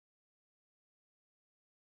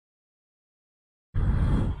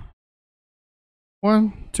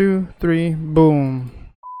One, two, three, boom.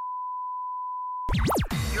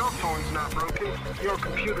 Your phone's not broken. Your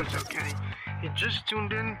computer's okay. You just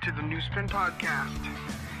tuned in to the Newspin Podcast.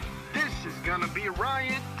 This is gonna be a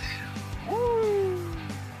riot. Woo!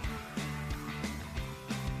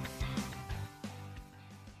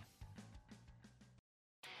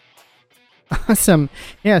 Awesome.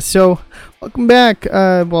 Yeah, so welcome back.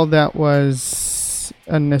 Well, that was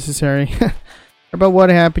unnecessary. About what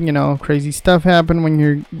happened, crazy stuff happened when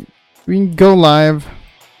you go live.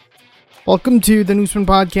 Welcome to the Newsman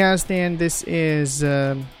Podcast, and this is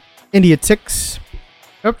India 6.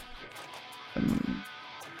 Yep.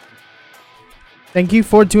 Thank you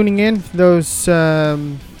for tuning in. Those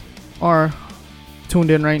are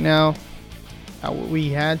tuned in right now. We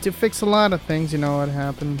had to fix a lot of things. You know what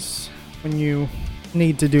happens when you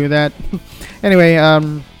need to do that. Anyway,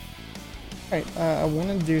 alright, I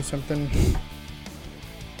want to do something.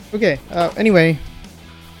 Okay, anyway,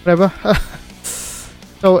 whatever.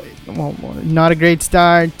 So, well, not a great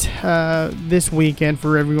start this weekend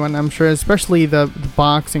for everyone, I'm sure, especially the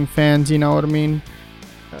boxing fans, you know what I mean?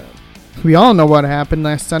 We all know what happened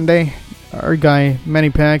last Sunday. Our guy, Manny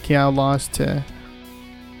Pacquiao, lost to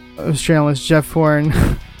Australia's Jeff Horn.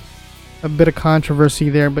 A bit of controversy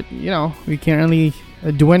there, but, we can't really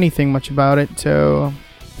do anything much about it, so...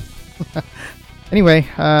 Anyway,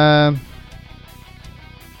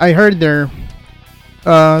 I heard the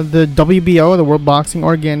WBO, the World Boxing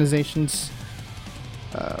Organization's,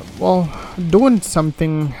 doing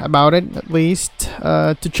something about it, at least,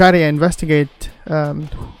 to try to investigate who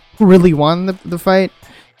really won the fight.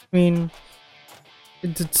 I mean,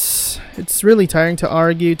 it's really tiring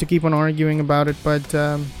to keep on arguing about it, but,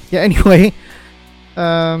 anyway,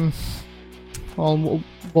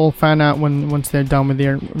 we'll find out once they're done with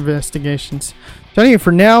their investigations. So anyway,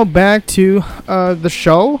 for now, back to the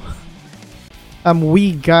show.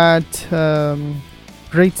 We got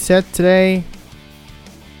great set today.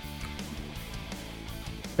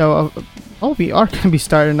 So we are going to be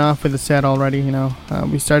starting off with the set already.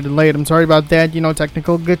 We started late. I'm sorry about that.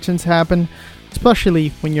 Technical glitches happen, especially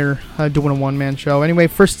when you're doing a one-man show. Anyway,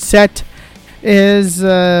 first set is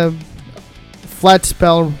Flat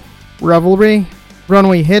Spell Revelry,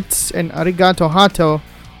 Runaway Hits, and Arigato Hato.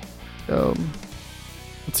 So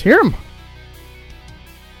let's hear them.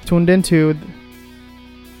 Tuned into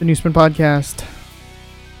the Newsman Podcast.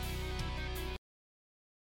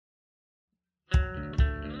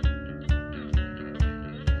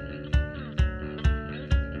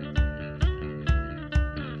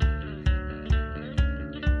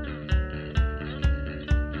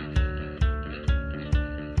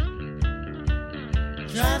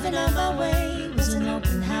 Driving on my way was an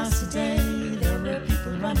open house today. There were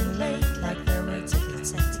people running late like there were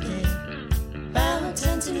tickets at the gate. About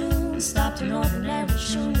 10 to noon, stopped an ordinary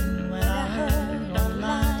tune when I heard on the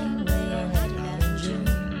line where you're headed out in June.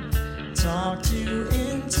 Talked you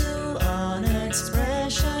into an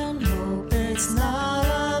expression, hope it's not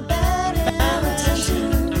a bad impression. About 10 to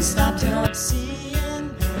noon, stopped an ordinary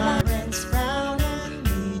seeing my rent's frowning,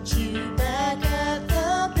 meet you back at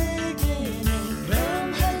the beginning. Where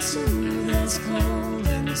I'm headed to, there's cold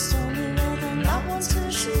and the stormy weather. Not once to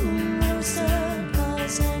the shoe, no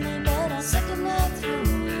circles any better. Second night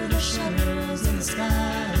through the shutters in the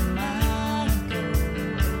sky, might go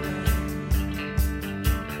away.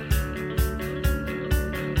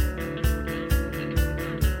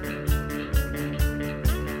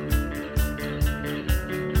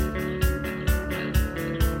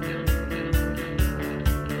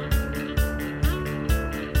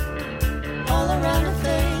 All around her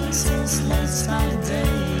face is late smiling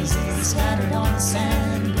daisies scattered on the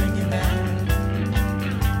sand, bringing back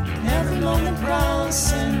every moment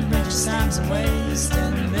crossing bridges, times and waste,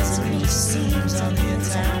 and misery just seems on the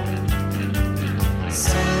attack.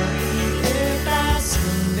 Sorry if I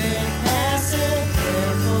seem passive,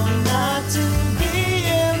 careful not to be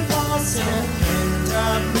impulsive. End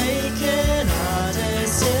up making a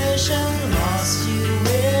decision, lost you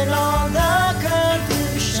in all the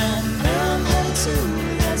confusion. Where I'm headed to,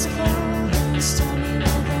 there's a cold and stormy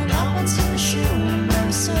weather. Not once to the shoe,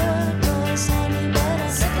 no circles any better.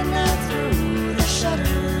 Second night through the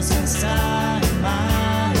shutters inside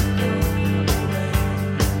my go away.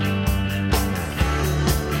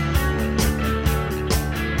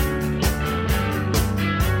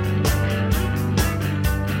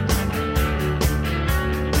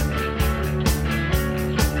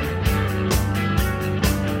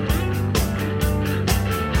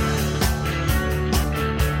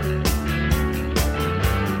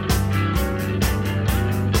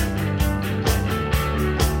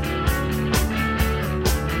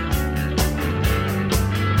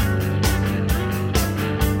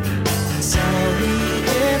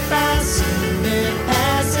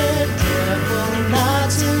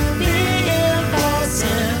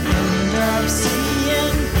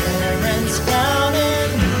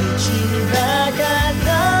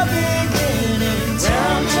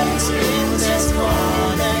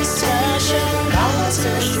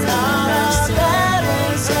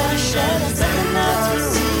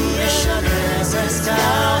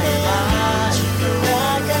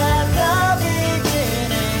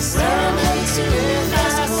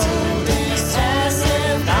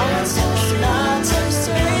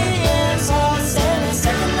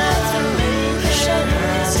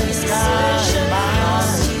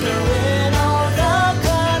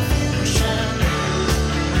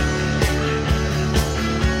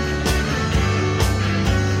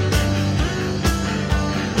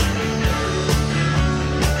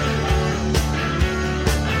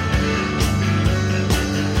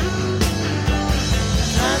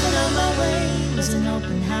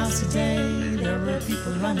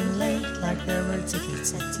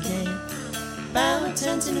 About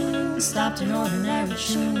 10 to noon, stopped an ordinary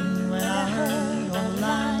tune when I heard old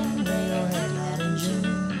line Radiohead had in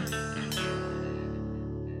June.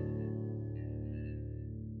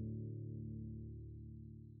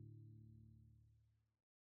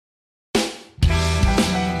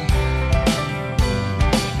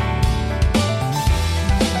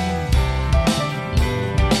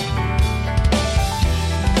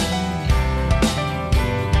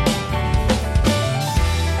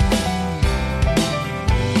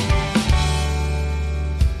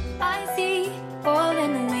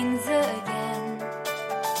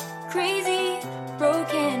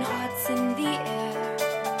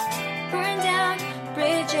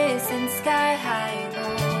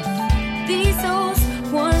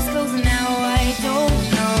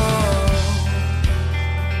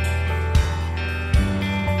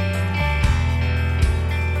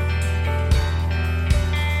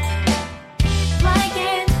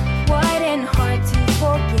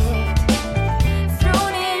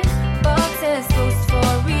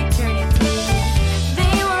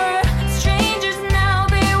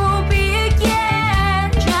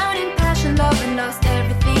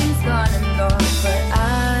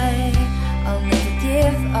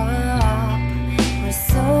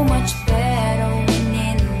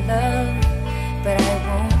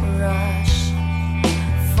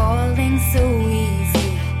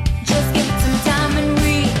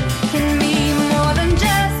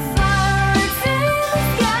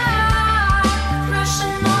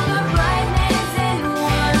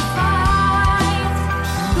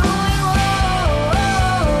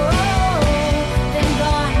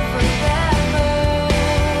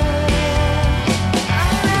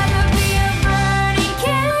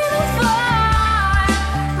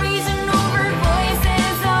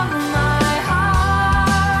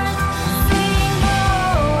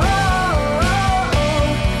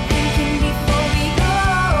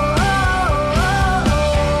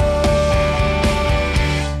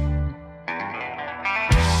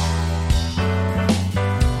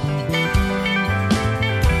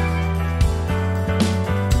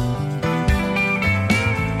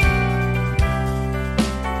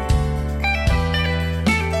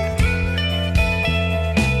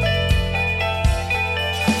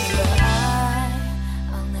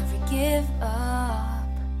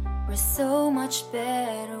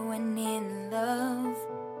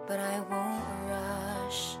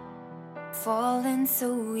 falling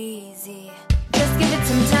so easy. Just give it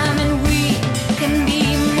some time and we can be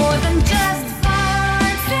more than just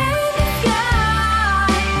stars in the sky.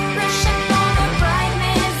 Rushing all the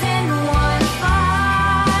brightness in one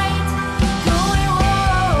fight. Going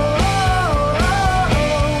whoa, whoa,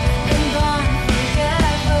 whoa, and gone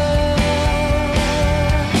forever.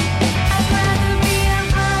 I'd rather be a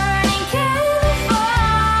burning candle of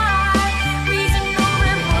fire, reason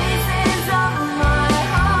over voices of my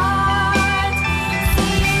heart,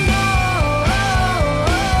 saying no,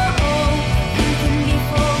 thinking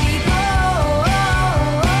before we go.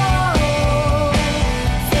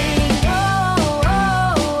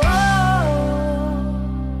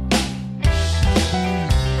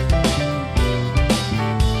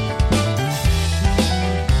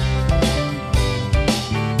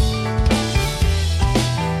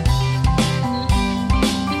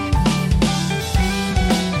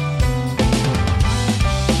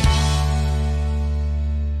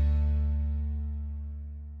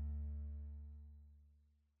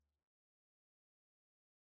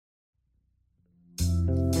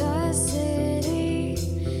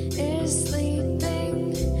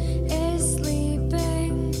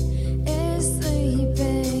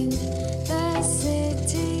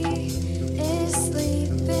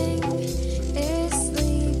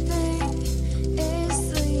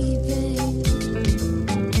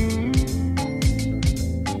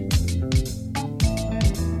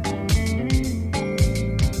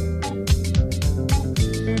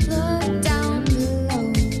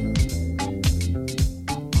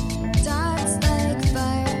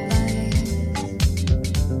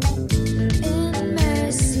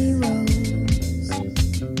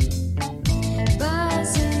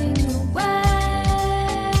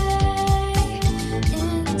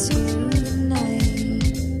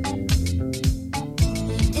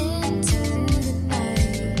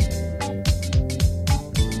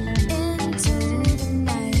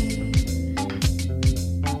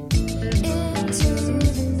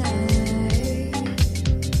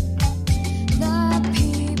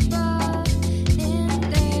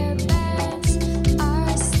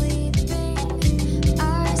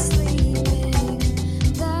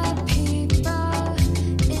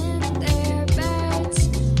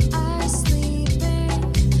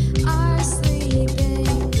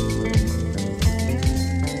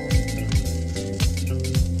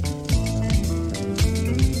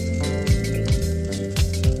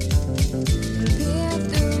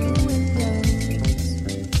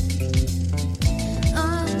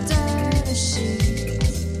 the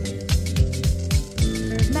sheets.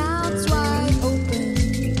 Mouths wide open,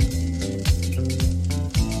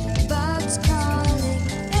 bugs crawling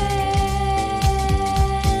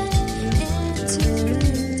into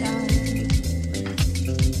the dark,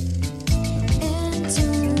 into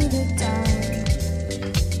the dark,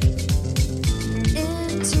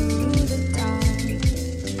 into the dark,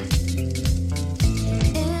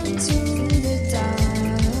 into the dark.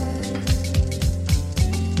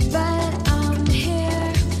 But I'm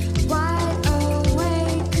here, wide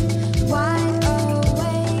awake, wide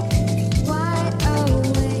awake, wide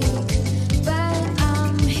awake. But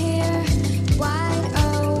I'm here, wide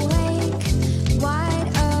awake,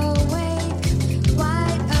 wide awake,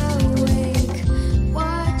 wide awake,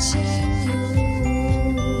 watching you,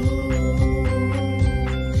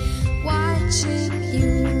 watching you.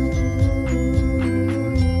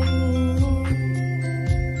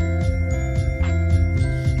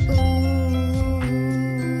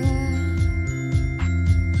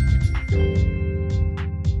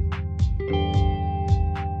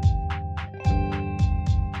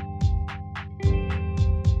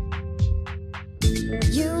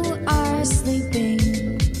 You are sleeping,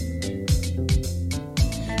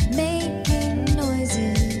 making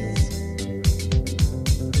noises,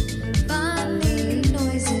 funny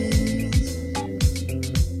noises.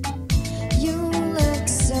 You look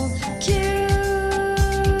so cute.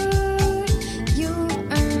 You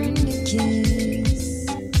earned a kiss.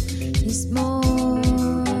 It's more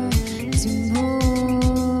to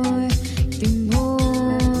more to more.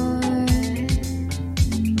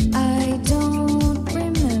 I don't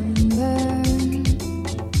remember.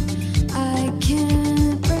 I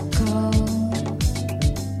can't recall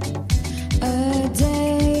a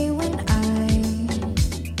day when I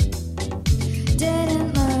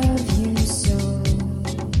didn't love you so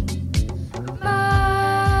much,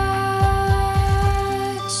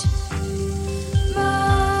 much,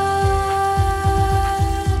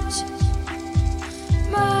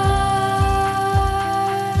 much.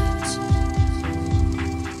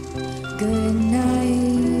 Good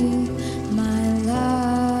night, my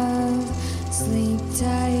love. Sleep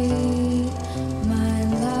tight, my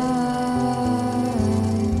love.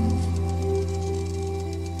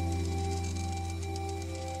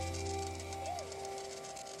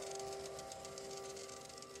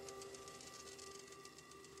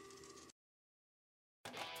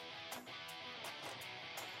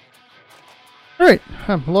 All right,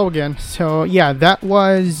 hello again. So yeah, that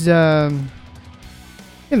was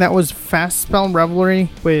Fast Spell Revelry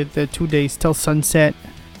with 2 days till sunset,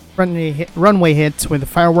 runway hits with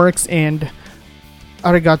fireworks, and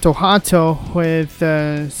Arigato Hato with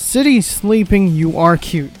City Sleeping You Are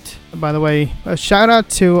Cute. By the way, a shout out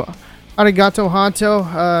to Arigato Hato.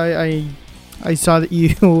 I saw that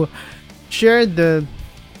you shared the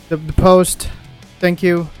post. Thank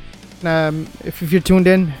you. If you're tuned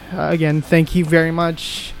in, again, thank you very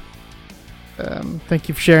much. Thank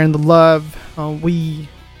you for sharing the love. We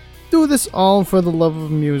do this all for the love of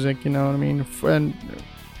music, you know what I mean? And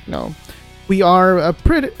you know, we are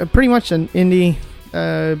pretty much an indie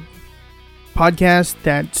podcast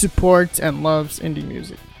that supports and loves indie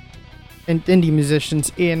music and indie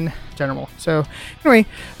musicians in general. So anyway,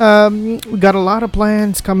 we got a lot of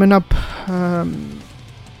plans coming up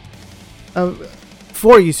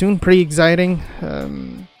for you soon. Pretty exciting.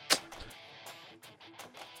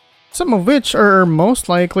 Some of which are most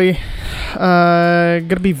likely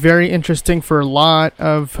gonna be very interesting for a lot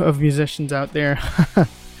of musicians out there.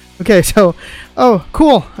 Okay, so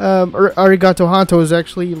cool. Arigato Hato is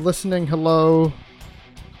actually listening. Hello.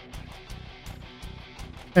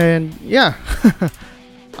 And yeah,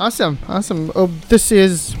 awesome. Oh, this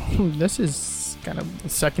is kind of the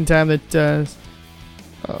second time that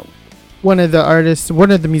one of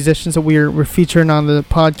the musicians that we're featuring on the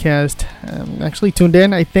podcast actually tuned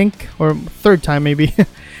in, I think, or third time maybe.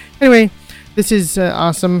 Anyway, this is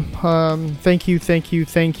awesome. Thank you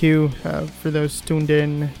for those tuned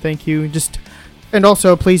in. Thank you. And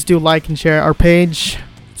also please do like and share our page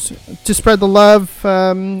to spread the love.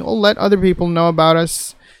 We'll let other people know about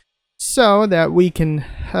us so that we can,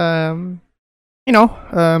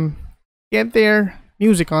 get their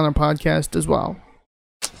music on our podcast as well.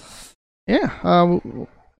 Yeah.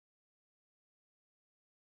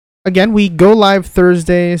 Again, we go live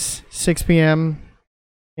Thursdays, 6 p.m.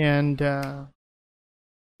 And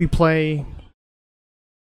we play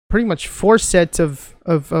pretty much 4 sets of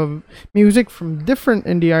music from different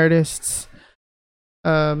indie artists.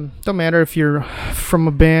 Don't matter if you're from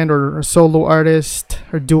a band or a solo artist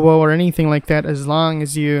or duo or anything like that, as long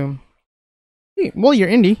as you're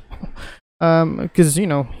indie. Because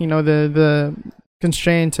the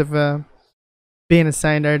constraints of being a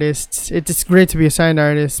signed artist. It's great to be a signed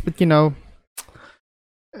artist, but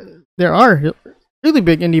there are really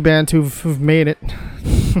big indie bands who've made it.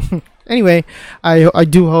 Anyway, I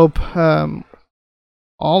do hope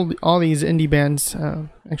all these indie bands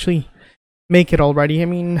actually make it already. I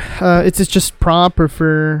mean, it's just proper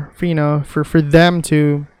for them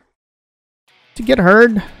to get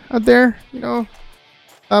heard out there. Well,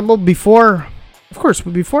 before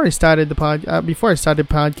I started before I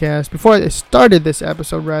started this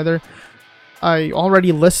episode, rather, I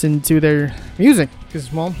already listened to their music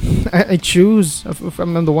because, well, I choose.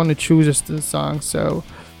 I'm the one who chooses the song, so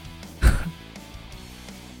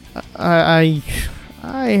I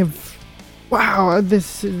have. Wow,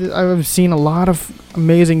 I've seen a lot of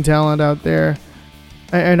amazing talent out there.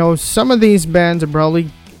 I know some of these bands are probably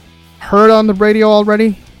heard on the radio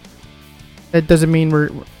already. That doesn't mean we're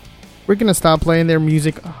gonna stop playing their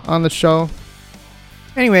music on the show.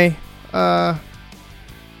 Anyway, back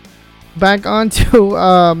onto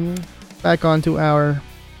our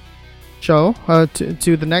show.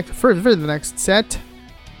 To the next for the next set.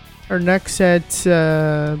 Our next set,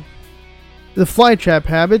 the Flytrap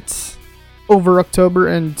Habits, Over October,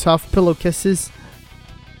 and Soft Pillow Kisses.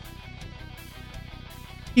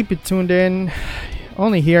 Keep it tuned in.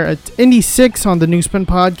 Only here at Indie 6 on the Newspin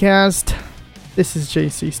Podcast. This is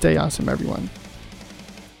JC. Stay awesome, everyone.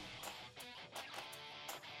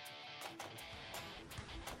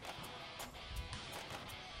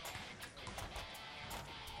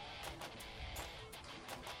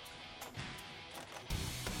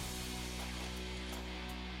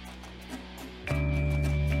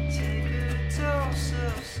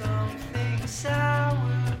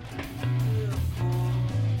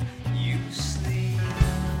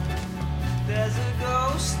 There's a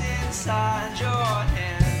ghost inside your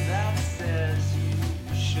hand that says you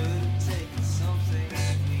should take something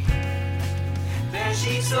sweet. Then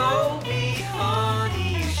she told me,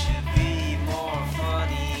 honey, you should be more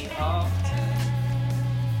funny often.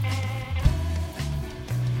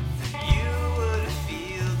 You would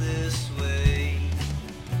feel this way.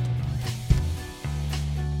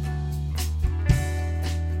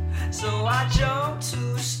 So I jumped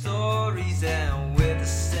to stories, and with a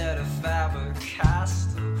set of Faber-Castell,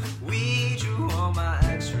 we drew on my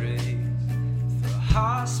x-rays for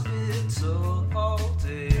hospital all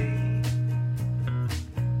day.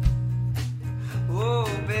 Oh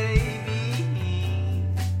baby,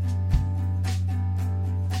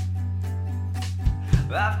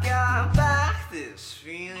 I've got back this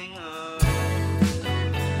feeling of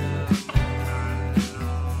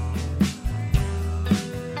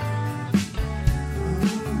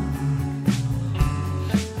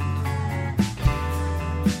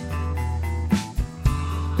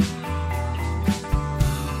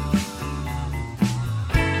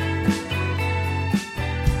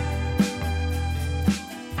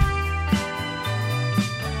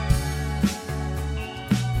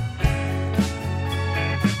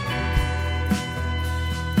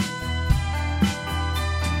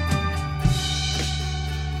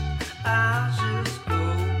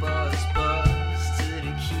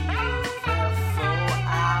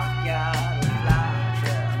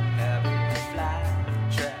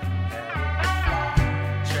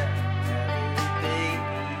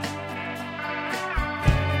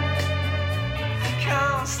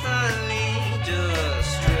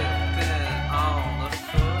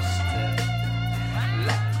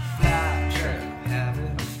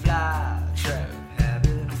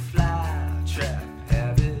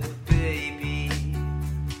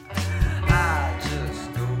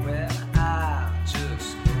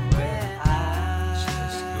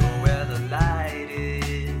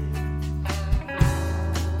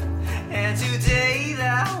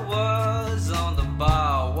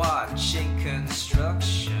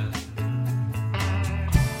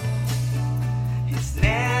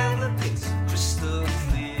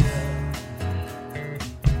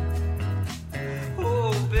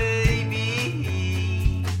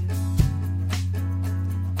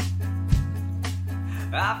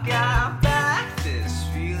I've got back this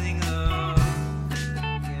feeling again.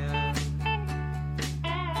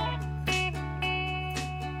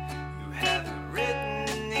 You have it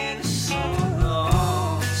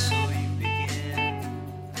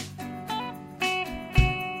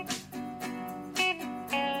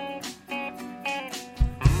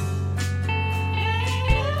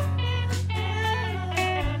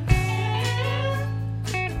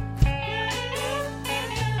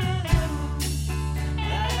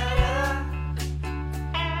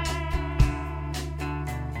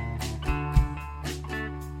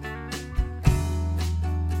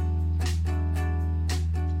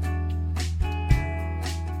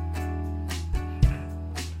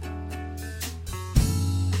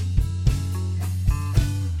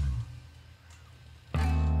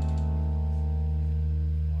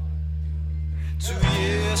To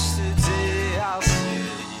yesterday I'll say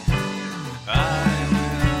I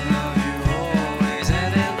will love you always,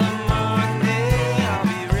 and in the morning I'll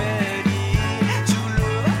be ready to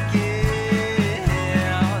love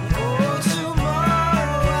again. Oh,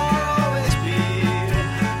 tomorrow I'll always be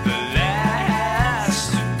the last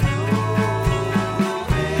to go.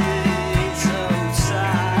 It's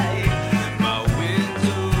outside my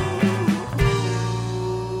window.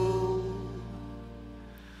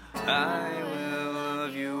 I will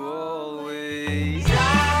love you always. I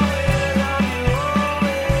will love you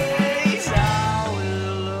always. I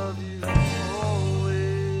will love you always.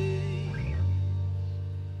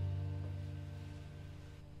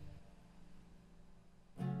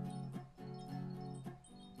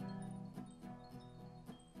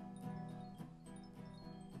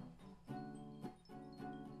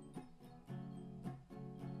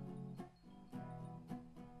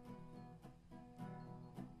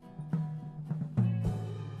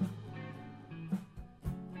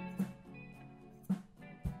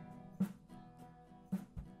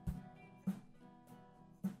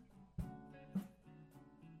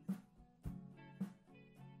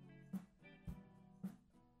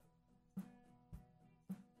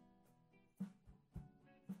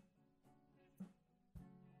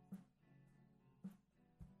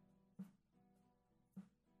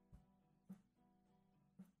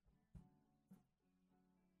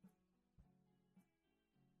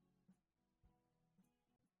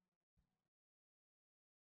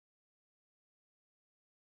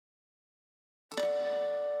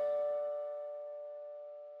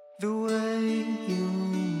 The way you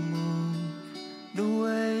move, the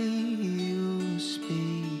way you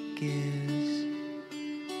speak is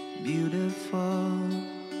beautiful.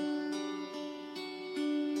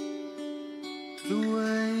 The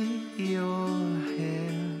way your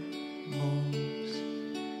hair moves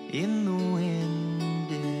in the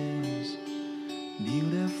wind is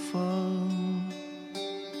beautiful.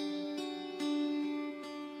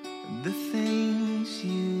 The things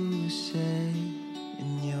you say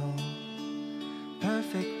in your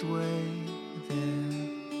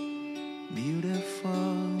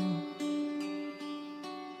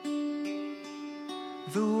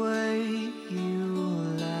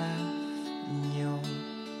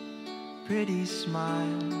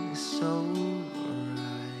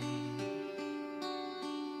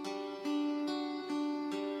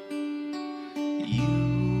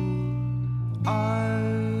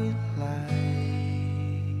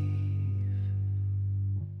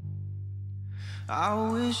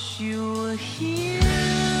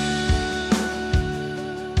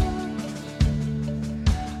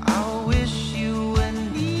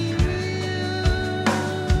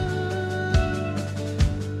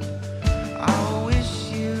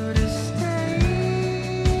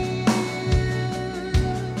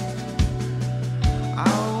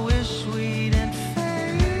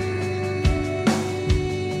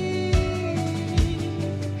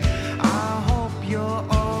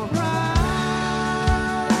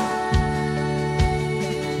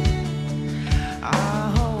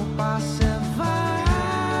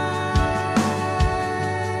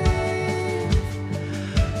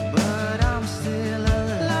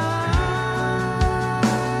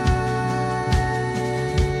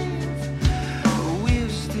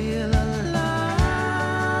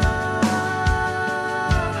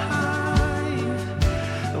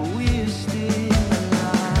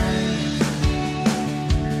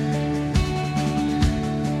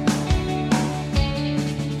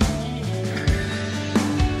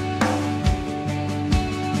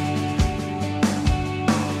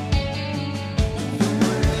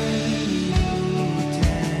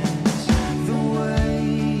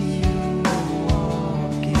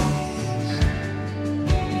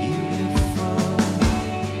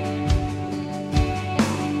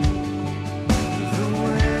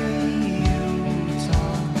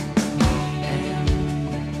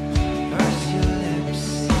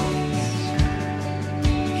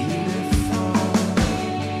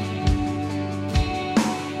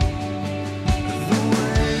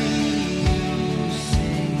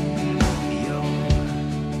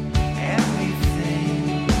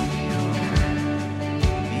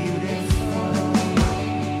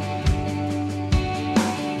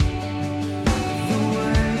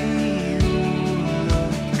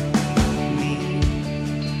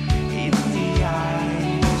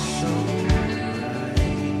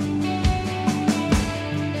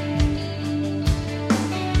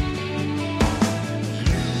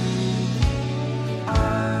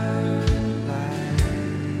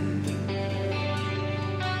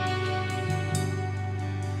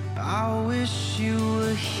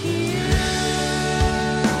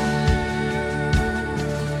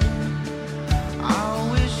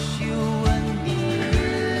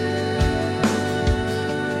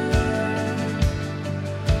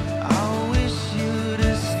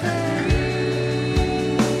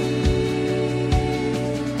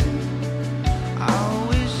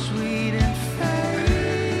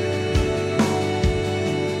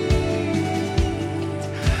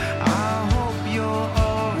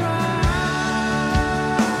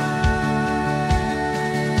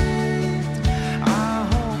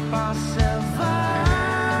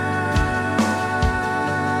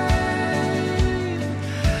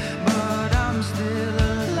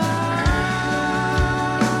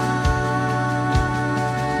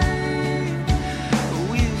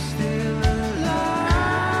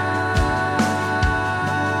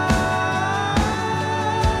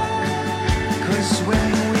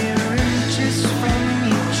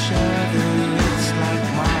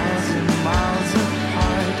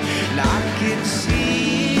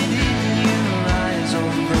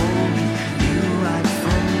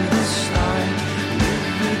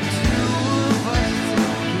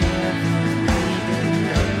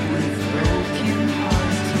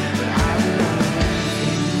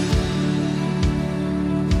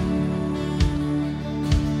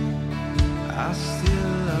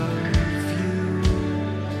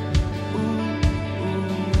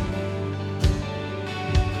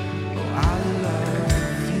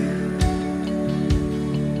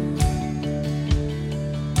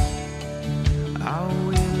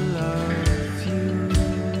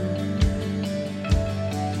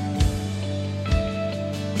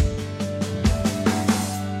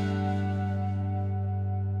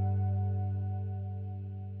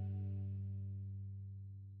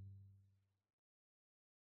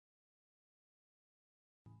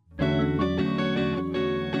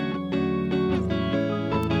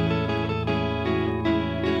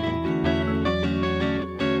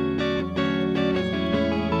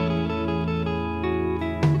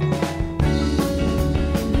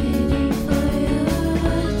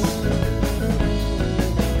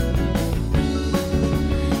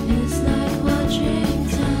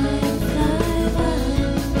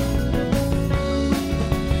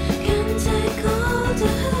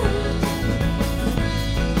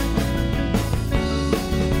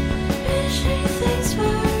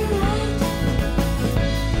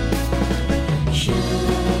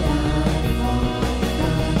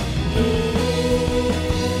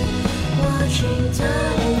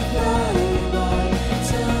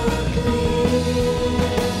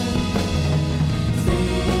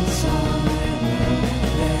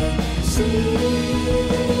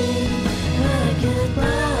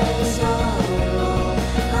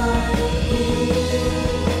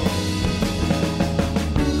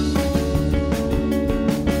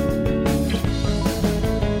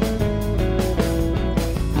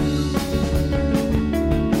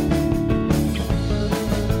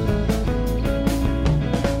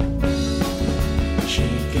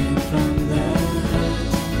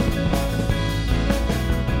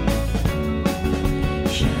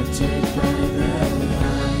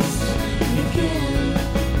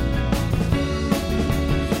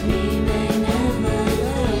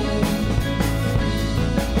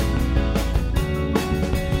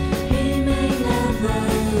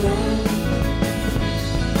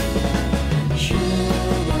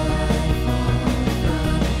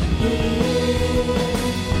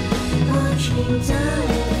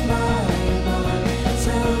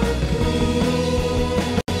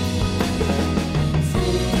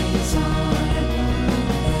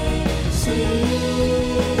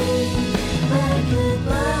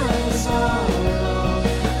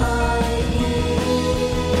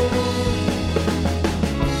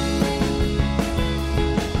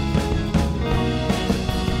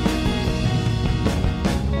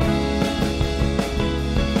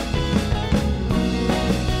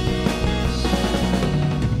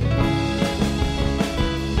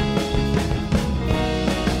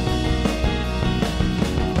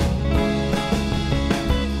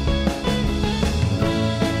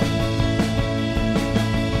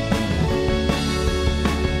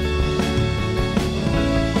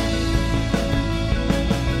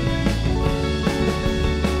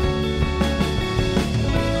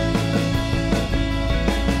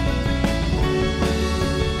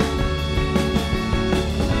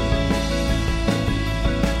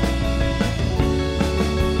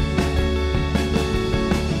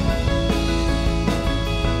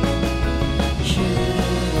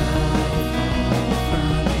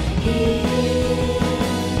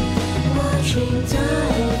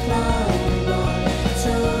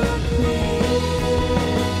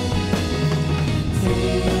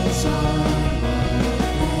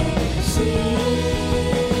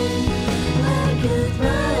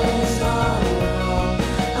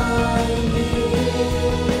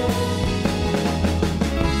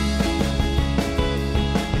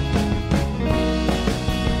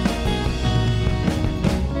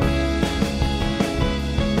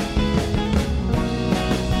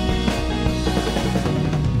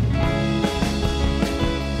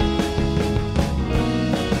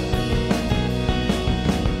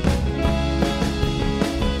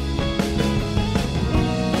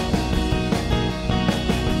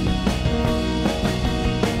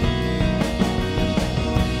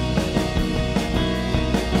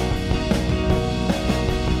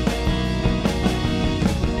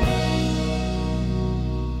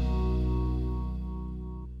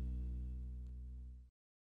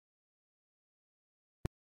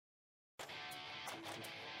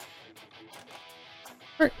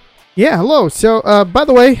Yeah, hello. So, by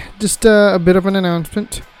the way, just a bit of an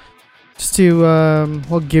announcement. Just to,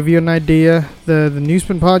 well, give you an idea. The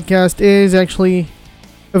Newspin podcast is actually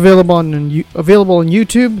available on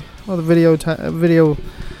YouTube. All the video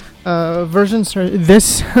versions.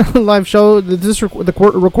 This live show,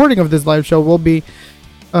 the recording of this live show will be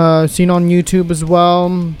seen on YouTube as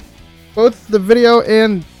well. Both the video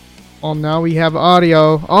and now we have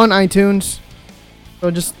audio on iTunes. So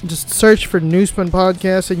just search for Newspin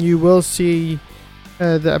Podcast and you will see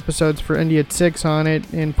the episodes for Indie at 6 on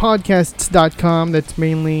it. And podcasts.com, that's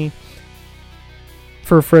mainly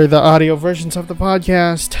for the audio versions of the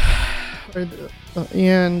podcast.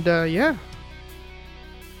 And yeah.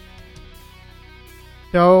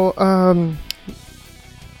 So it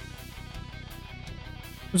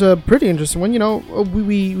was a pretty interesting one. You know,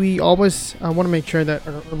 we always want to make sure that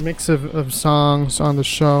our mix of songs on the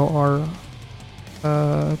show are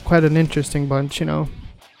quite an interesting bunch, you know.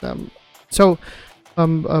 By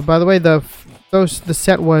the way, the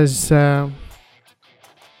set was the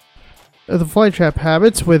Flytrap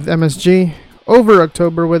Habits with MSG, Over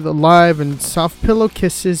October with Alive, and Soft Pillow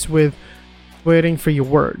Kisses with Waiting for Your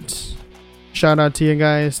Words. Shout out to you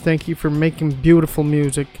guys. Thank you for making beautiful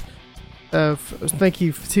music. Thank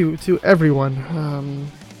you to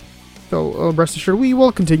everyone. So rest assured, we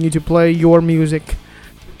will continue to play your music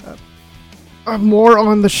more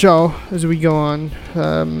on the show as we go on,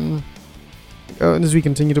 as we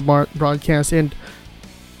continue to broadcast. And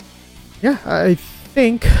yeah, I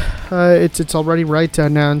think it's already right to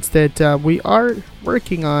announce that we are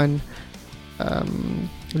working on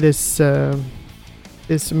this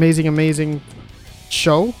amazing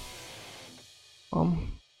show.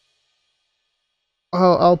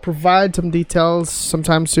 I'll provide some details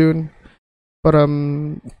sometime soon, but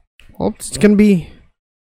well, it's gonna be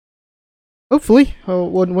hopefully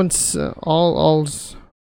once all's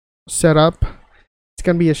set up. It's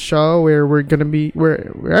gonna be a show where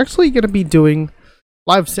we're actually gonna be doing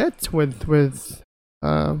live sets with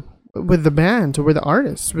the band, or with the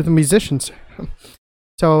artists, with the musicians.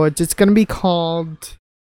 So it's gonna be called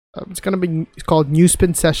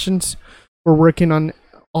Newspin Sessions. We're working on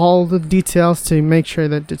all the details to make sure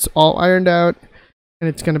that it's all ironed out and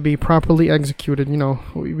it's going to be properly executed. You know,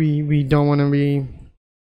 we don't want to be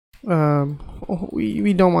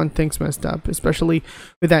we don't want things messed up, especially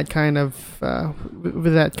with that kind of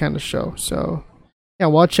show. So yeah,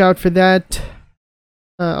 watch out for that.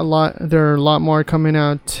 There are a lot more coming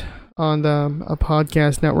out on the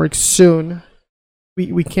podcast network soon.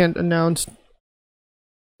 We can't announce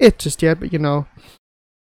it just yet, but you know,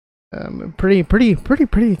 pretty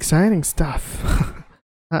exciting stuff.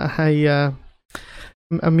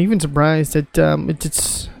 I'm even surprised that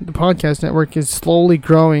it's the podcast network is slowly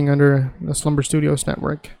growing under the Slumber Studios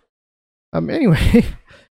network. Anyway,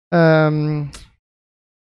 yeah,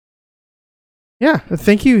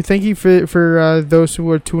 thank you for those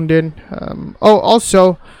who are tuned in.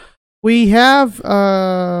 Also, we have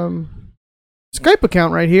Skype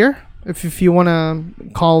account right here. If you want to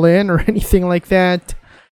call in or anything like that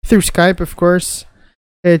through Skype, of course,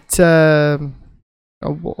 it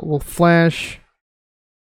we'll flash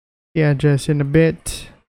the address in a bit.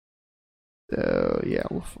 Yeah,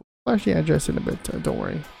 we'll flash the address in a bit. Don't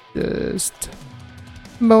worry, just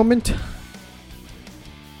a moment.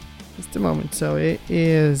 Just a moment. So it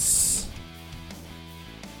is.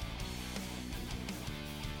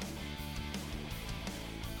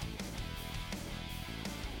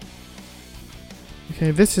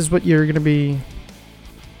 Okay, this is what you're gonna be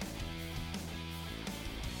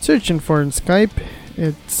searching for in Skype.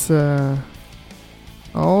 It's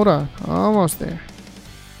hold on, almost there.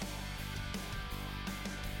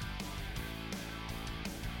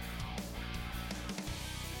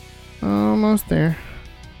 Almost there.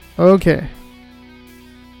 Okay,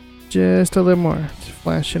 just a little more to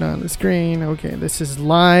flash it on the screen. Okay, this is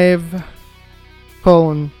live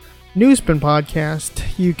Newspin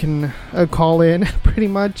Podcast. You can call in pretty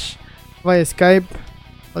much via Skype,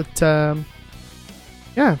 but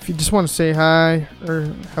yeah, if you just want to say hi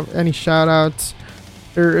or have any shout outs,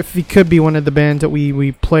 or if you could be one of the bands that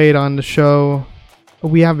we played on the show, or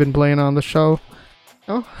we have been playing on the show,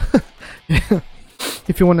 oh, yeah.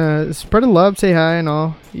 If you want to spread the love, say hi and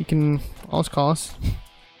all, you can always call us.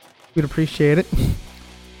 We'd appreciate it.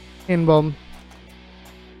 And well,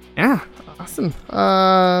 yeah, awesome.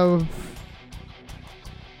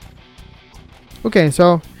 Okay,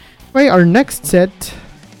 so wait, our next set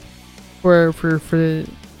for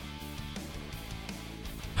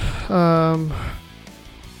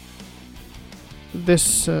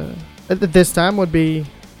this at this time would be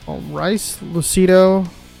Rice, Lucido,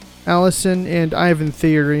 Allison, and Ivan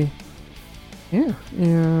Theory. Yeah,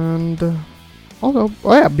 and also,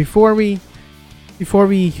 oh yeah, before we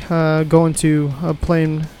go into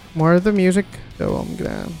playing more of the music, so I'm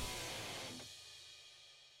gonna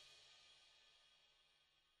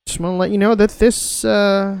just want to let you know that this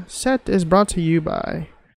set is brought to you by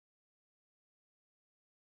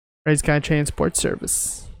Red Sky Transport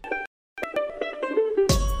Service.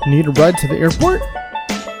 Need a ride to the airport?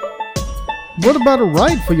 What about a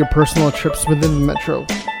ride for your personal trips within the metro?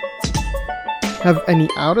 Have any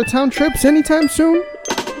out-of-town trips anytime soon?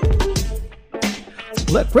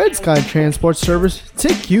 Let Red Sky Transport Service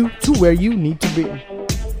take you to where you need to be.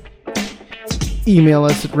 Email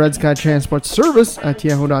us at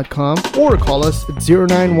redskytransportservice@yahoo.com or call us at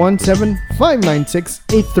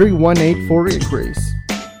 0917-596-8318 for inquiries.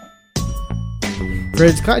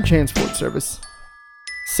 Red Sky Transport Service.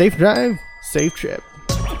 Safe drive, safe trip.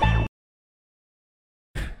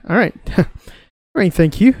 Alright. Great,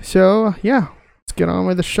 thank you. So, yeah, let's get on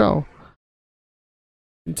with the show.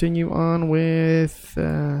 Continue on with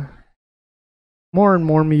more and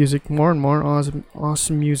more music, more and more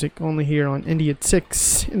awesome music, only here on Indie at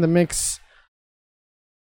 6 in the mix.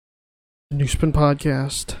 The New Spin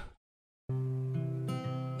Podcast.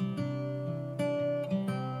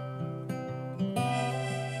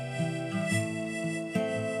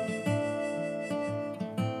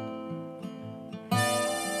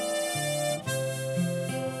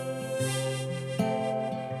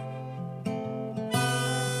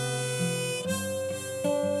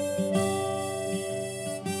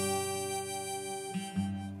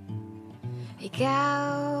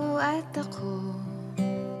 Ikaw at ako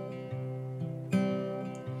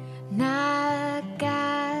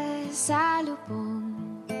nagkasalubong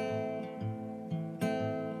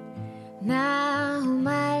na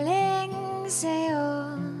humaling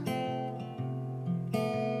sa'yo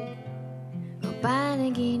o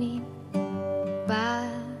panaginip ba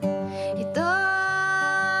ito?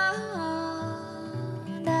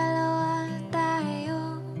 Dalawa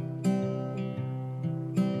tayo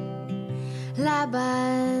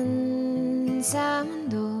laban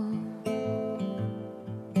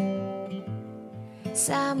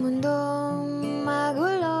sa mundong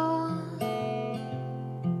magulo.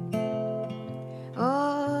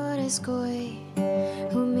 Oras ko'y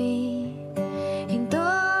humihinto.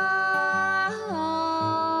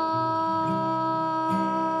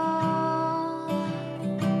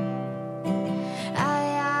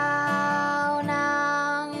 Ayaw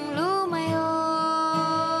nang lumayo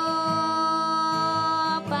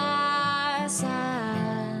pa sa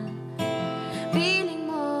piling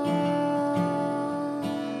mo.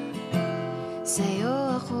 Sa'yo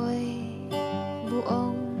ako'y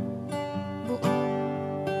buong buo.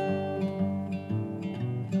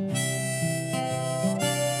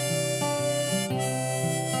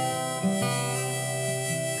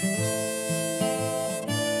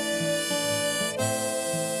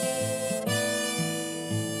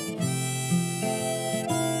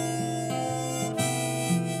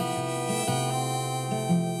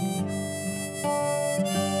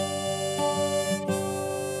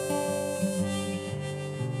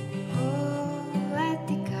 At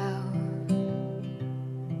ikaw,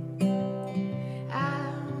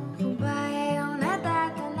 ako ba iyong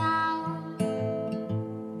natatanaw?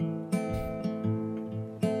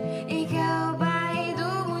 Ikaw ba'y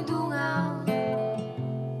dumudungaw?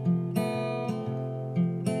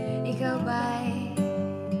 Ikaw ba'y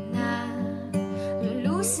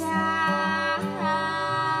nalulusaw?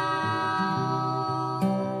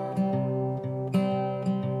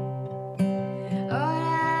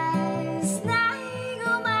 Oras na'y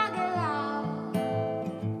gumagalaw.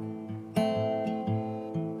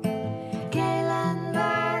 Kailan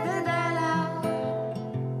ba dadalaw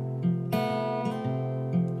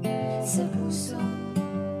sa pusong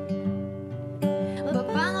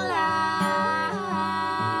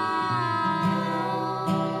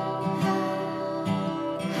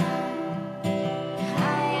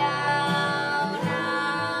ayaw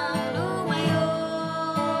nang lumayo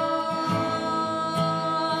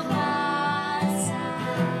pa sa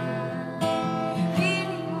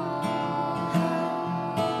piling mo.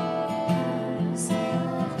 Sa'yo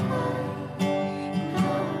ako'y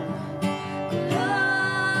gulo.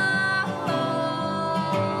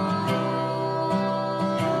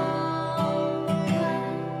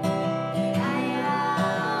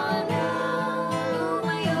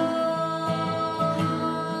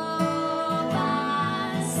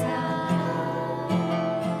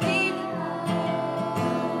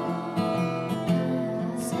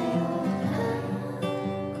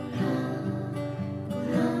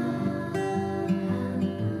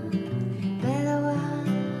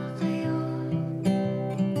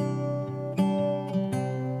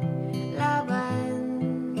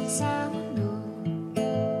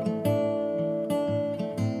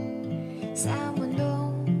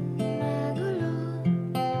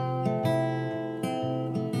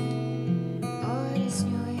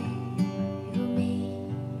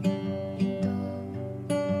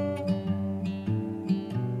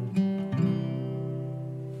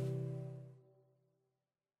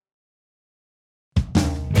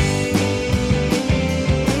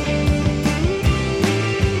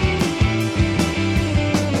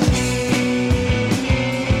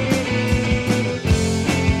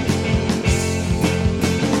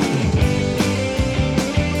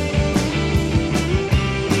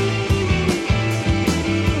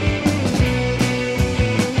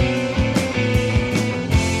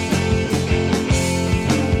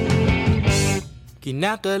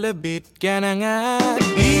 nakalabit ka na nga,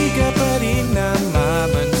 di ka pa rin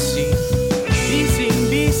namamansin.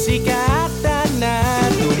 Bising-bisi ka ata na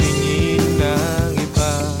tumingin ng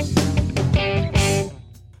iba.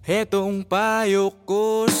 Hetong payo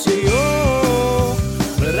ko sa'yo,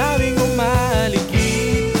 maraming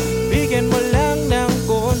umaligid, bigyan mo lang ng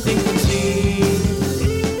konting pansin.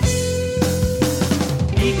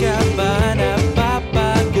 Di ka ba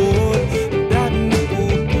napapagod? Ang daming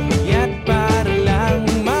nagpupuyat para lang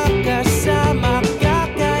makasama ka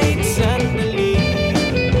kahit sandali.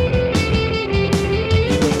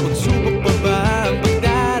 Ibang pagsubok pa ba ang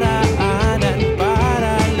pagdaraanan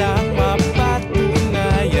para lang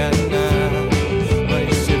mapatunayan na may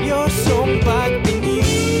seryosong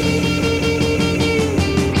pagtingin?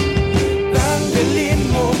 Tanggalin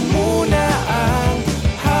mo muna ang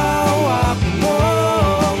hawak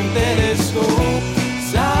mong telescope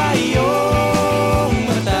sa iyong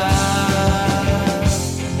mata.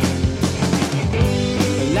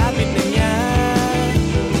 Malapit na niya,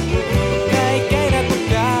 kay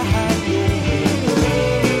natugkahan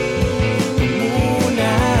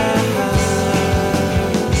muna.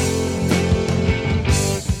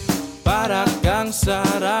 Para kang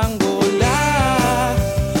saranggola,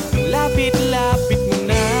 lapit-lapit mo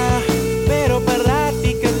na, pero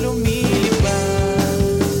parati ka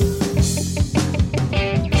lumilipad.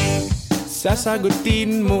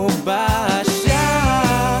 Sasagutin mo ba siya?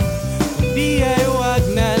 Hindi ay wag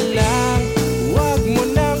na lang, wag mo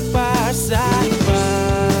nang pasahin pa.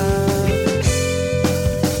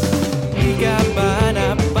 Di ka ba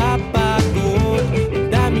napapagod? Ang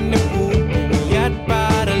daming nagpupuyat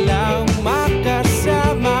para lang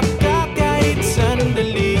makasama ka kahit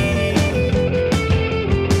sandali.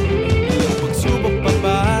 Ilang pagsubok pa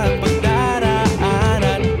ba ang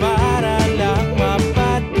pagdaraanan para lang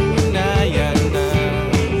mapatunayan na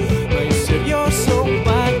may seryosong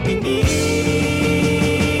pagtingin?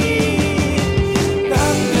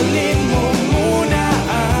 Tanggalin mo muna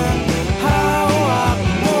ang hawak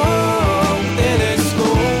mong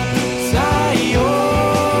telescope sa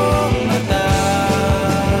iyong mata.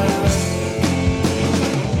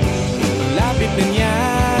 Malapit na niya,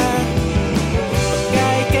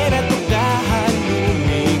 pagkay natugkahan,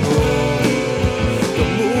 lumingo ka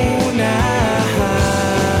muna.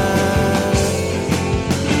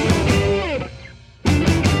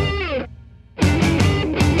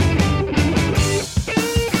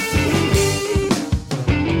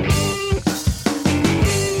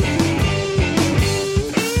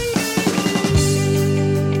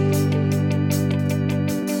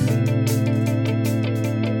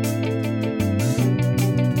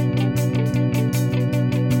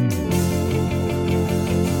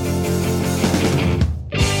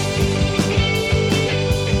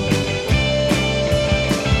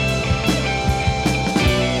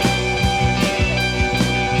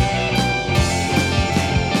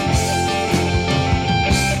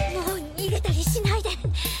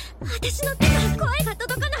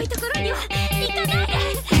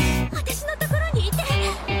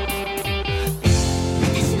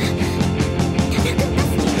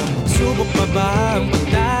 Subok pa ba ang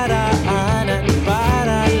pagdaraanan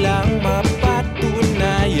para lang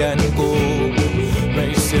mapatunayan ko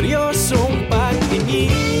may seryosong pagtingin?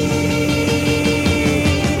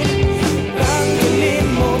 Tanggalin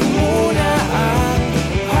mo muna ang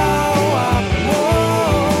hawak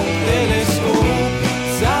mong telescope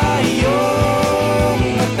sa iyong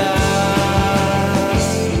mata.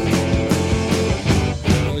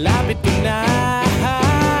 Ang lapit ko na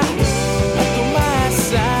at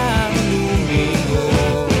umasang lumingo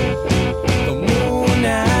ka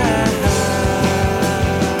muna.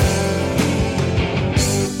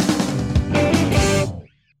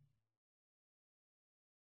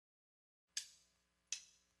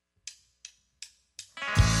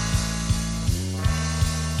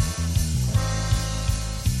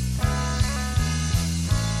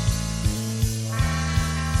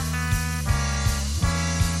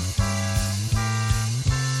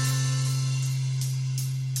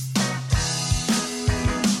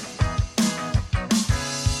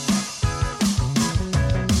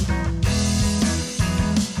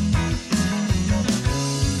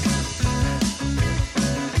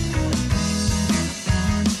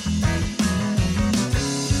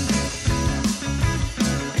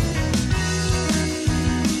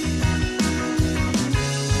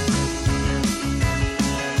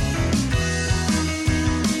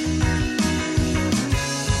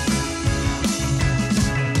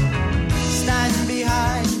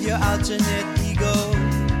 alternate ego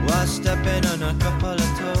while stepping on a couple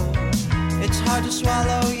of toes. It's hard to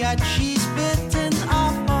swallow, yet she's bitten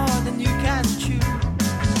off more than you can chew.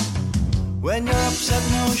 When you're upset,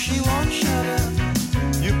 no, she won't shut up.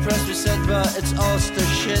 You press reset, but it's all still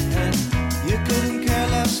shit, and you couldn't care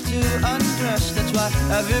less to undress. That's why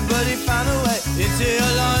everybody found a way into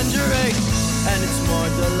your lingerie. And it's more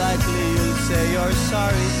than likely you'll say you're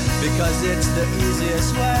sorry, because it's the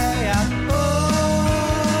easiest way out. Oh,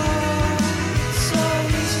 so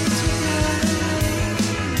easy to navigate.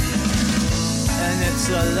 And it's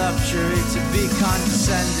a luxury to be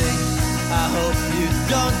condescending. I hope you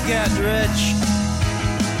don't get rich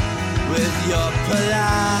with your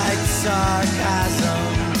polite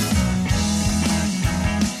sarcasm.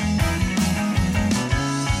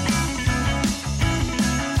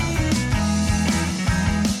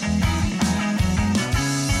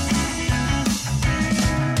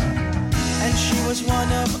 And she was one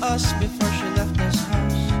of us before she left this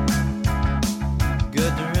house.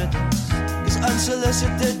 Good riddance, 'cause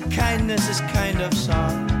unsolicited kindness is kind of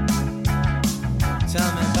soft.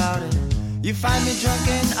 Tell me about it. You find me drunk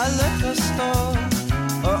in a liquor store,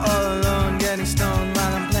 or all alone getting stoned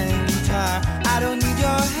while I'm playing guitar. I don't need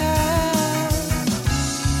your help,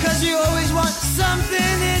 'cause you always want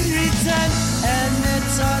something in return. And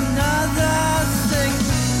it's another thing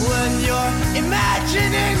when you're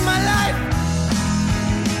imagining my life.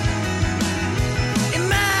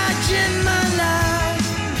 Imagine my life.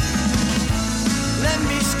 Let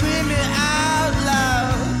me scream it out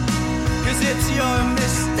loud, 'cause it's your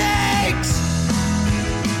mistakes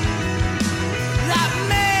that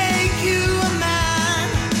make you a man.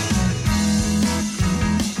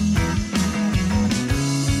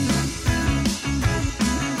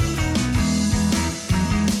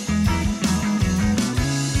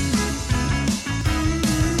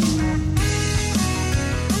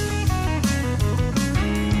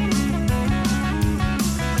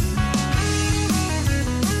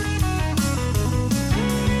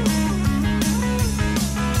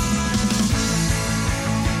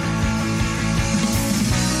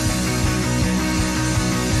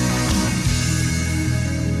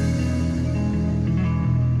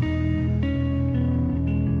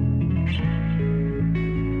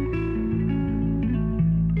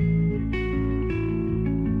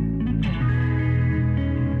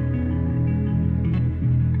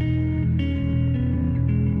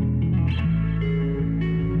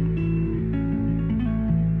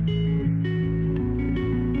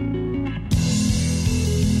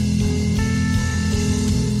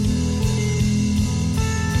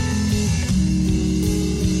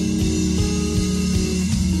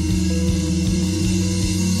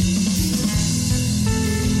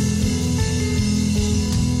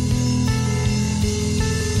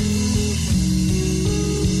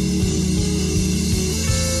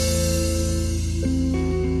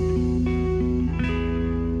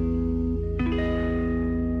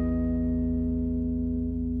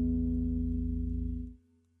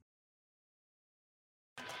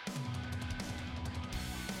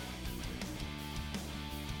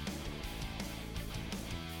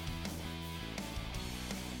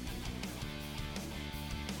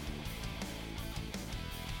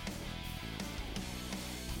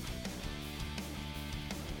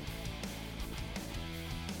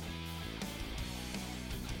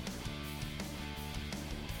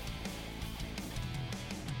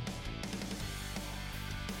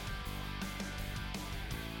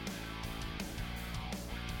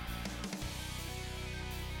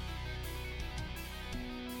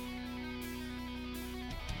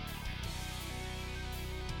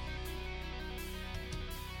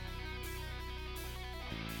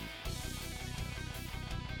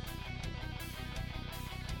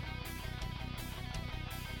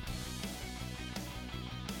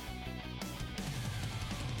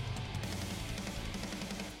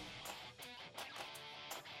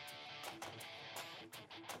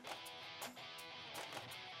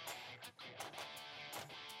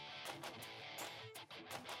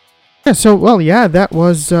 Yeah, so, well, yeah, that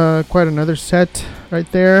was quite another set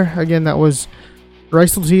right there. Again, that was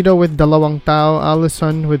Rysel Zito with Dalawang Tao,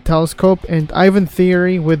 Allison with Telescope, and Ivan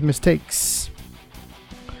Theory with Mistakes.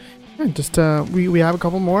 Yeah, just, we have a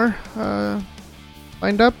couple more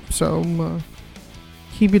lined up, so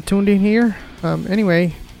keep it tuned in here.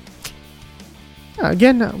 Anyway, yeah,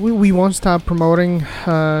 again, we won't stop promoting,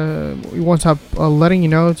 we won't stop letting you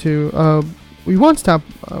know to, we won't stop,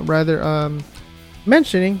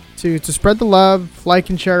 mentioning to spread the love, like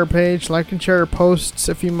and share our page, like and share our posts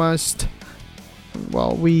if you must.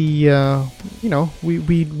 Well, we'd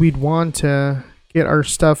want to get our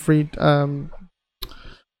stuff read, to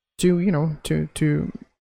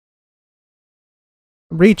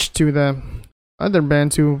reach to the other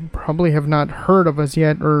bands who probably have not heard of us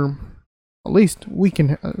yet, or at least we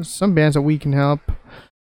can, some bands that we can help.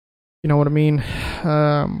 You know what I mean?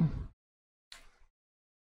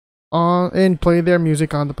 And play their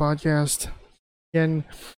music on the podcast. And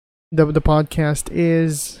the podcast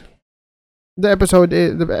is the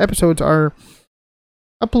episodes are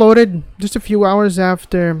uploaded just a few hours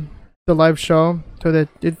after the live show, so that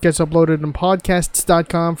it gets uploaded on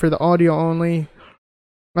podcasts.com for the audio only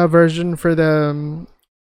version. For the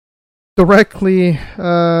direct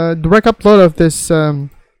upload of this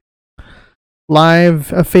live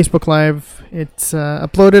Facebook Live, it's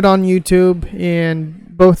uploaded on YouTube,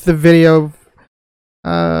 and both the video,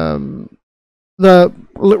 the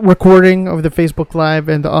recording of the Facebook Live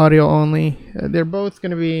and the audio only, they're both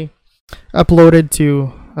going to be uploaded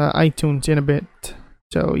to iTunes in a bit.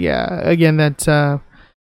 So yeah, again, that's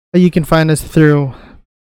you can find us through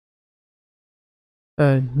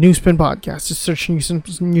Newspin Podcast. Just search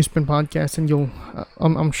Newspin Podcast, and you'll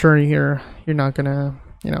I'm sure you're not gonna,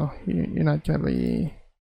 you're not gonna be,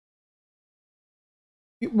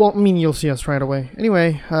 well, I mean, you'll see us right away.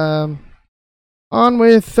 Anyway, on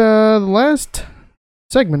with the last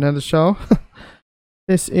segment of the show.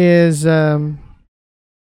 This is the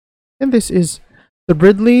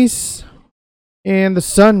Bridleys and the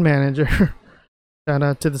Sun Manager. Shout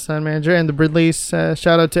out to the Sun Manager and the Bridleys. Shout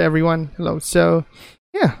out to everyone. Hello. So,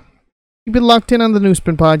 yeah, you've been locked in on the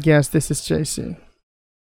Newspin Podcast. This is JC,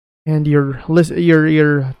 and you're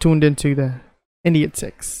tuned into the Indie at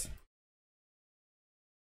 6.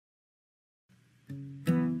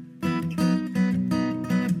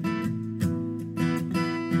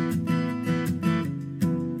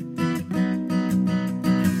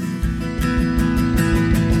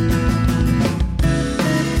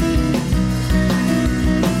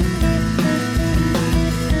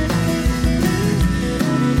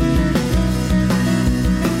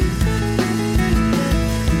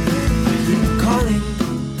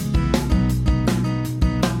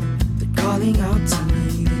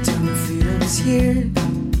 Here,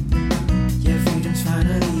 yeah, freedom's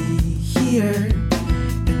finally here,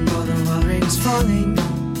 and all the while rain is falling,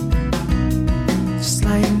 just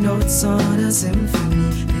like notes on a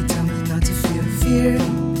symphony. They tell me not to feel fear,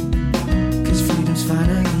 'cause freedom's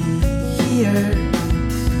finally here.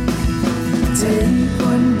 Take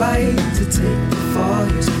one bite to take the fall.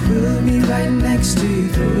 Yes, we'll be right next to you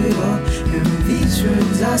through it all. And with these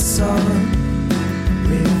words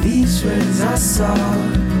I saw,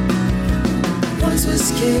 once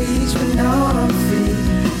was caged, but now I'm free,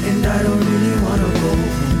 and I don't really wanna go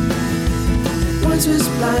home. Once was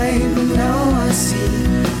blind, but now I see,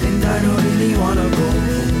 and I don't really wanna go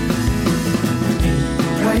home. Pay the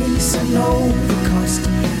price, I know the cost.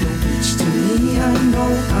 Don't reach to me, I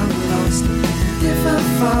know I'm lost. If my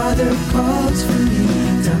father calls for me,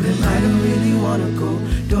 tell him I don't really wanna go,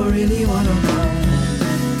 don't really wanna go home.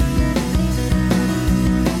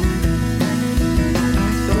 I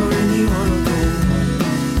don't really wanna go.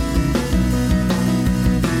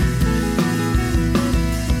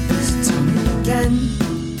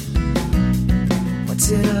 What's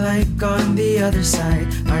it like on the other side?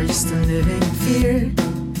 Are you still living in fear?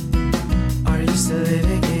 Are you still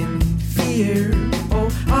living in fear? Oh,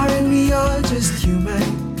 aren't we all just human?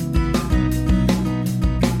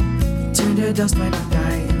 We turn to dust when we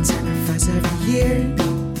die and sacrifice every year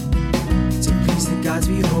to please the gods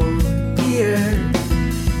we hold dear.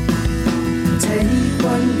 Take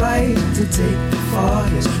one bite to take the fall.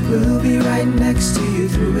 Yes, we'll be right next to you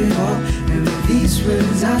through it all. And with these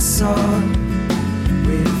words I saw,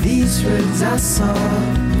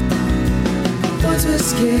 once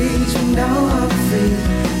was caged, but now I'm free,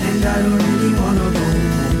 and I don't really wanna go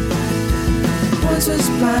home. Once was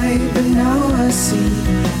blind, but now I see,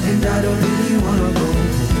 and I don't really wanna go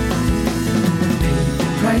home. Pay the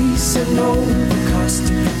price, I know the cost.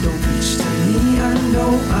 Don't reach to me, I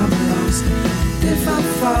know I'm lost. If my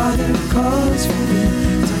father calls for me,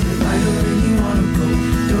 tell him I don't really wanna go,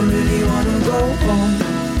 don't really wanna go home.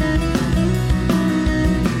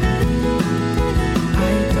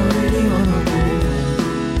 I don't really wanna go home.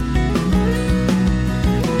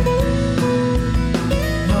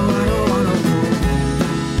 No, I don't wanna go home.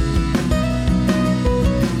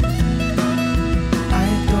 I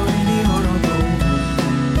don't really wanna go home.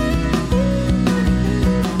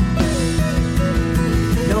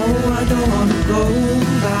 No, I don't wanna go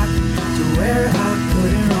back to where I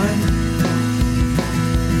couldn't run.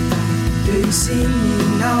 Do you see me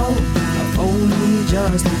now? I've only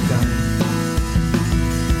just begun.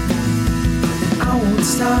 I won't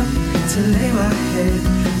stop to lay my head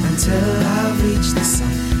until I've reached the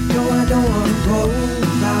sun. No, I don't wanna go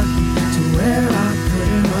back to where I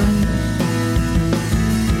couldn't run.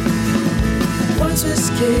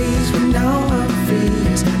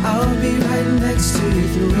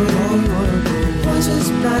 through it all. Wanna go. Once was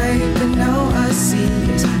blind, but now I see.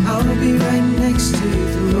 Yes, I'll be right next to you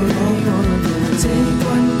through it all. Wanna go. Take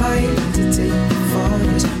one bite to take the fall.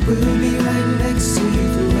 Yes, we'll be right next to you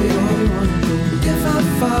through it all. Wanna go. If our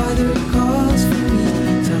Father calls for me,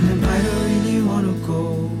 tell him I don't really wanna go.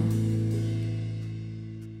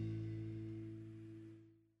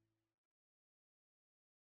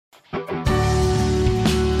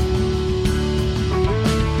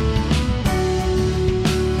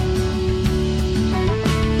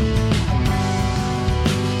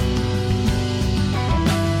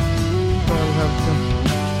 I'll have to.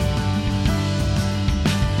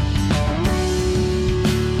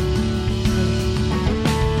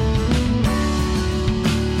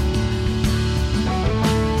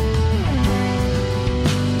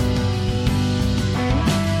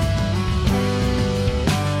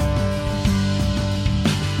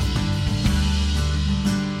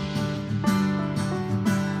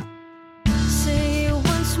 Say it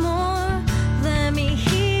once more. Let me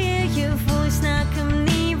hear your voice now. Come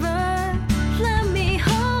nearer. Let me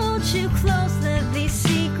hold you close. Let these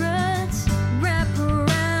secrets wrap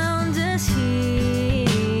around us here.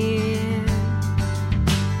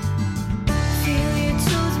 Feel your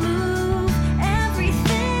toes move.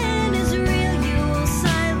 Everything is real. You will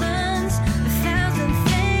silence a thousand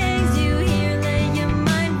things you hear. Let your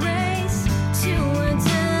mind race to a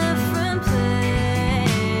different place.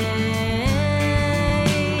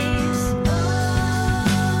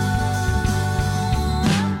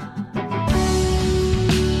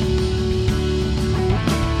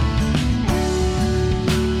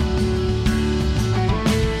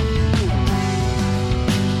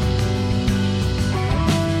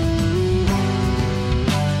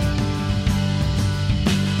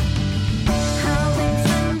 Howling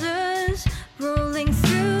thunders rolling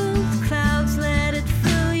through the clouds, let it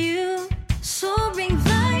fill you. Soaring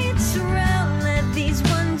lights around, let these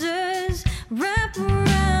wonders wrap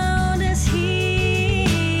around us here.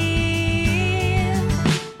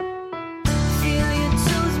 Feel your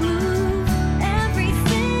toes move,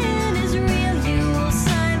 everything is real. You will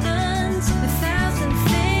silence a thousand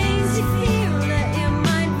things you feel. Let your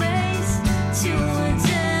mind race to a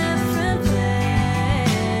different place.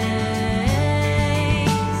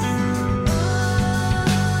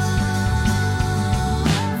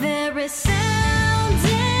 There is sound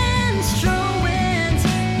in strong winds.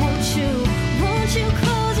 Won't you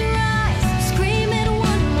close your eyes? Scream it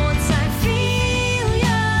one more time. Feel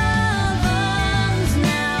your lungs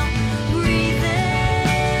now. Breathe in.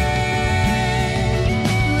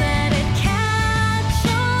 Let it catch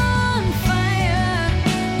on fire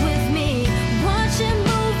with me. Watch it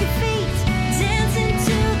move your feet. Dance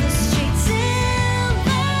into the streets till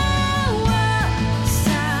the world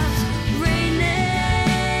stops raining.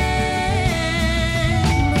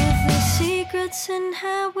 With the secrets in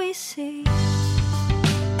how we see.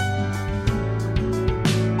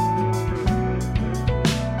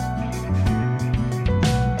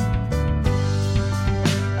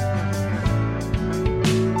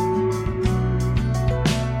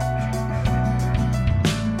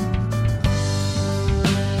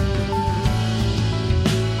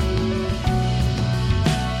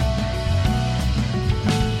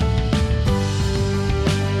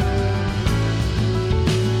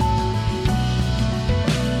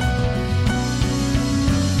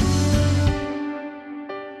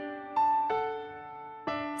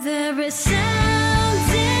 There is sound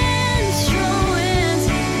in strong winds.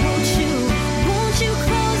 Won't you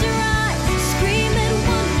close your eyes? Scream it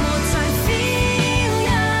one more time. Feel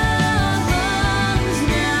your lungs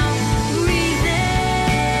now. Breathe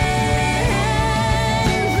in.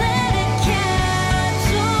 Let it catch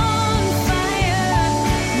on fire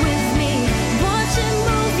with me. Watch it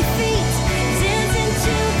move your feet. Dance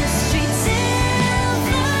into the streets till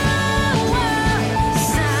the world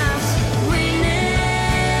stops raining.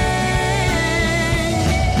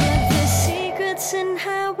 With the secrets in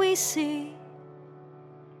how we see.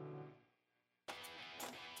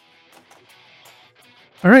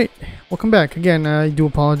 All right, welcome back again. I do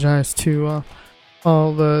apologize to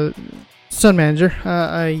all the Sun Manager.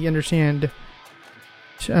 I understand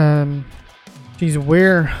she's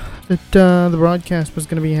aware that the broadcast was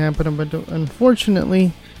going to be happening, but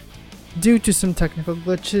unfortunately, due to some technical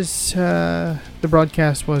glitches, the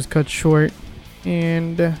broadcast was cut short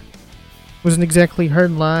and wasn't exactly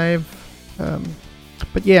heard live.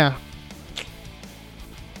 But yeah.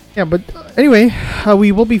 Yeah, but anyway,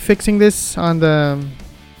 we will be fixing this on the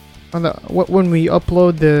when we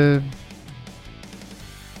upload the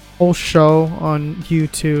whole show on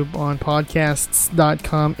YouTube, on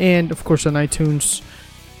podcasts.com, and of course on iTunes.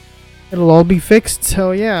 it'll all be fixed.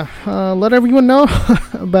 So yeah, let everyone know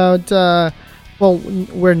about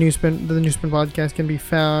where the Newspin podcast can be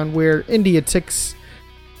found, where Indie at 6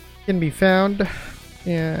 can be found,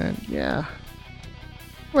 and yeah.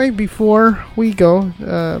 Right before we go,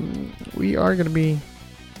 we are gonna be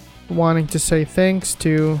wanting to say thanks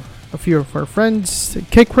to a few of our friends.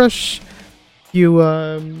 Cake Crush. If you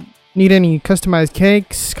need any customized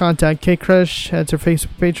cakes, contact Cake Crush. That's our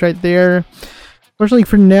Facebook page right there. Unfortunately,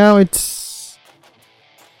 for now,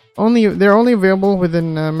 they're only available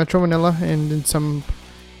within Metro Manila and in some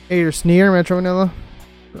areas near Metro Manila.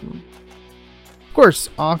 Of course,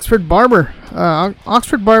 Oxford Barber.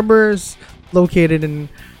 Oxford Barber is located in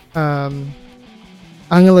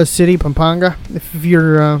Angeles City, Pampanga. If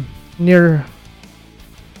you're near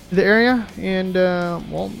the area, and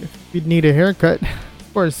if you need a haircut,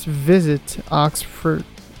 of course, visit Oxford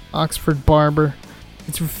Barber.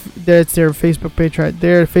 That's their Facebook page right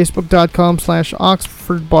there.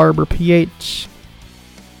 Facebook.com/OxfordBarberPH.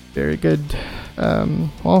 Very good.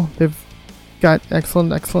 They've got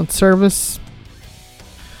excellent service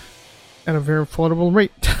at a very affordable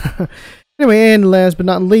rate. Anyway, and last but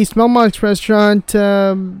not least, Melmark's Restaurant.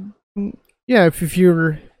 If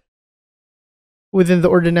you're within the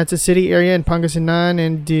Ordoneza City area in Pangasinan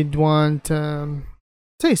and did want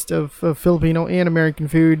taste of Filipino and American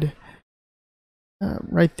food,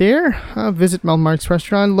 right there, visit Melmark's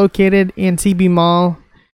Restaurant, located in CB Mall.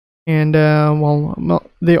 And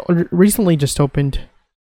they recently just opened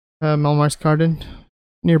Melmark's Garden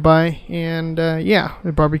nearby, and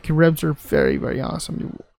the barbecue ribs are very, very awesome.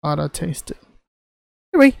 You ought to taste it.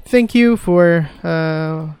 Anyway, thank you for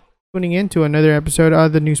tuning in to another episode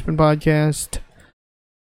of the Newspin Podcast.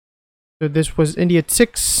 So this was Indie at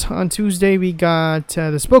 6. On Tuesday, we got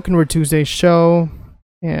the Spoken Word Tuesday show,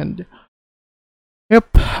 and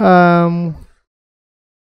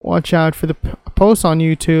watch out for the posts on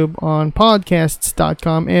YouTube, on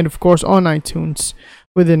podcasts.com, and of course on iTunes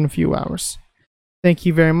within a few hours. Thank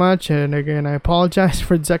you very much, and again, I apologize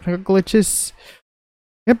for the technical glitches.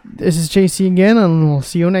 This is JC again, and we'll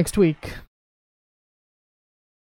see you next week.